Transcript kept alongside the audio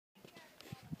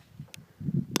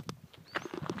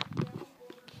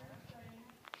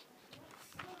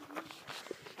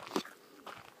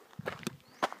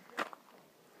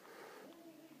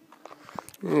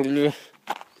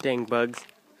Dang bugs.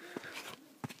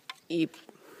 Eep.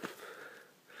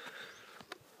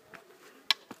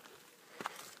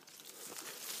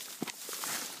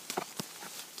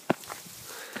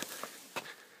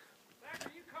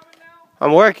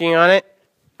 I'm working on it.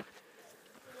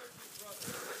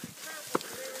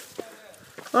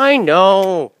 I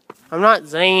know. I'm not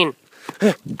Zane.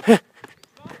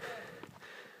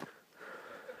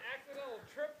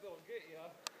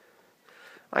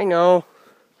 I know.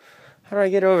 How do I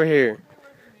get over here?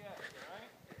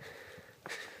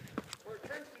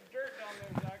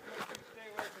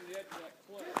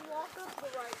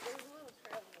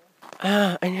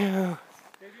 Ah, I know.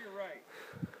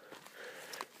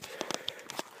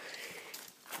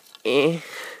 Eh.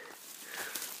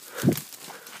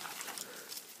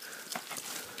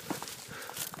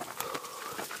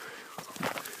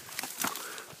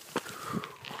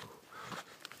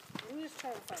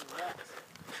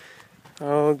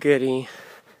 Oh, goody.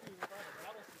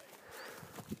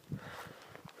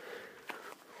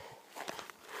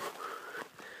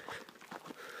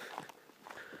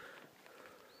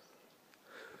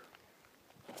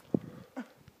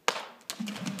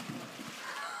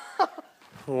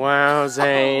 Wow,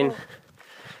 Zane.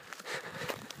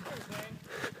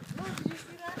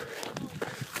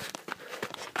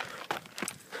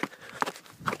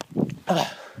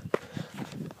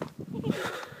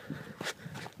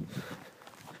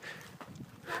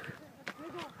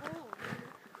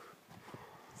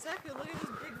 Zachary, look at this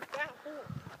big fat hole.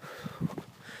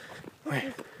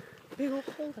 Where? Big old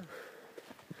hole.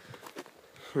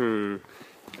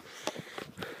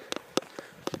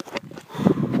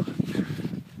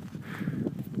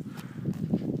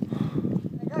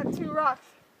 I got 2 rocks.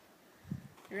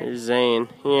 Here's Zane.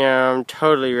 Yeah, I'm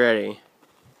totally ready.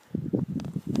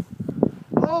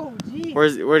 Oh, geez.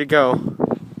 Where'd it go?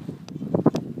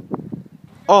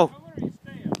 Oh.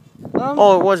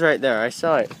 Oh, it was right there. I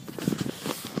saw it.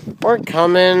 We're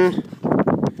coming.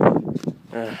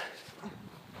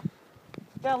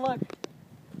 Yeah, look.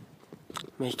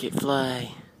 Make it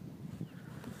fly.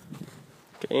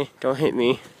 Okay, don't hit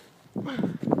me.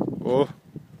 Oh.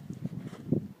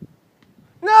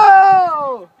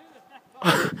 No!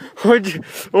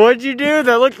 What'd you do?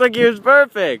 That looked like it was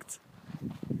perfect.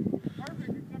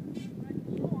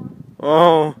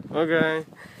 Oh, okay.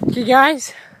 Okay,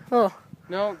 guys. Oh.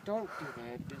 No, don't do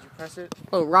that. Did you press it?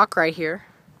 Little rock right here.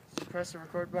 Did you press the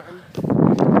record button?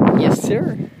 Yes,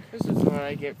 sir. This is what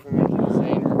I get for making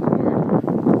Zane record.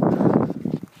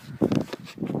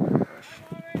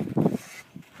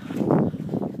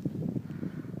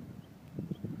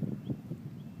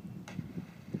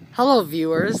 Hello,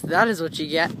 viewers. That is what you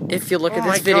get if you look at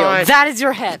my this video. God. That is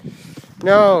your head.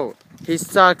 No, he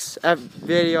sucks at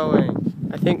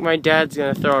videoing. I think my dad's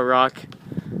gonna throw a rock.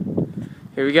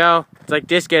 Here we go. It's like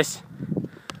discus.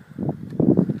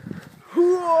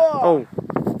 Oh.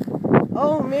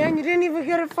 Oh, man, you didn't even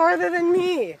get it farther than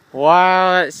me.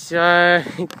 Wow, that's you're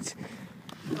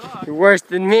worse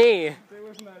than me.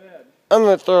 I'm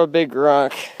gonna throw a big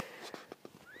rock.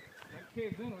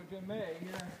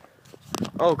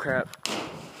 Oh crap.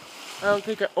 I don't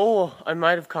think I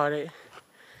might have caught it.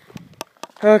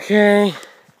 Okay.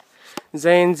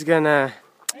 Zane's gonna...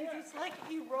 It's like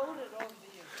he rolled it over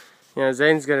you. Yeah,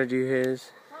 Zane's gonna do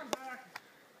his.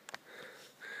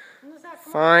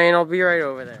 Fine, I'll be right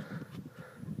over there.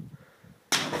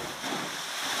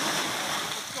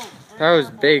 That was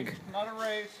big. Not a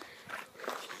race.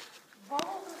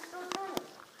 Bubbles are still coming.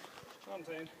 I'm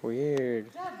saying. Weird.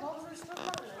 Yeah, bubbles are still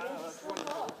coming. Let's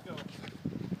go.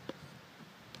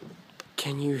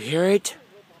 Can you hear it?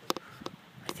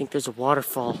 I think there's a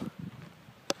waterfall.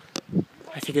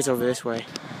 I think it's over this way.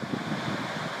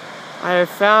 I have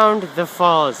found the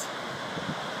falls.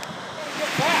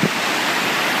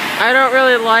 I don't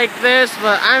really like this,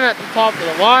 but I'm at the top of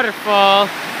the waterfall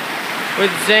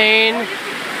with Zane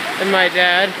and my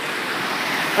dad.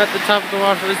 At the top of the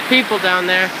waterfall. There's people down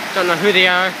there. Don't know who they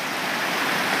are.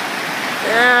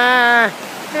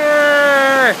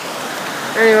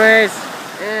 Anyways.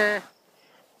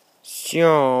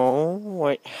 So,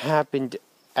 what happened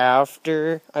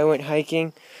after I went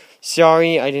hiking?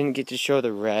 Sorry I didn't get to show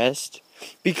the rest.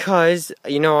 Because,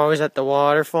 I was at the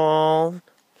waterfall.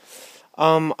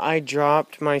 I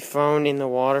dropped my phone in the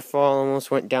waterfall,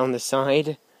 almost went down the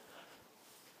side.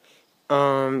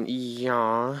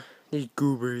 Yeah. These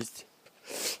goobers.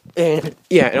 And,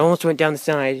 yeah, it almost went down the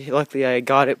side. Luckily, I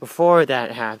got it before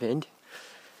that happened.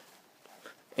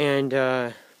 And,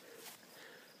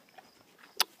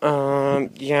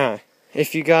 yeah.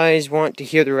 If you guys want to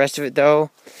hear the rest of it, though,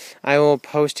 I will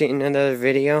post it in another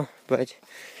video. But,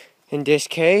 in this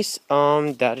case,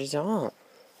 that is all.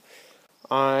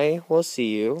 I will see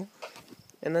you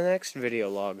in the next video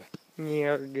log.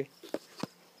 Yarg.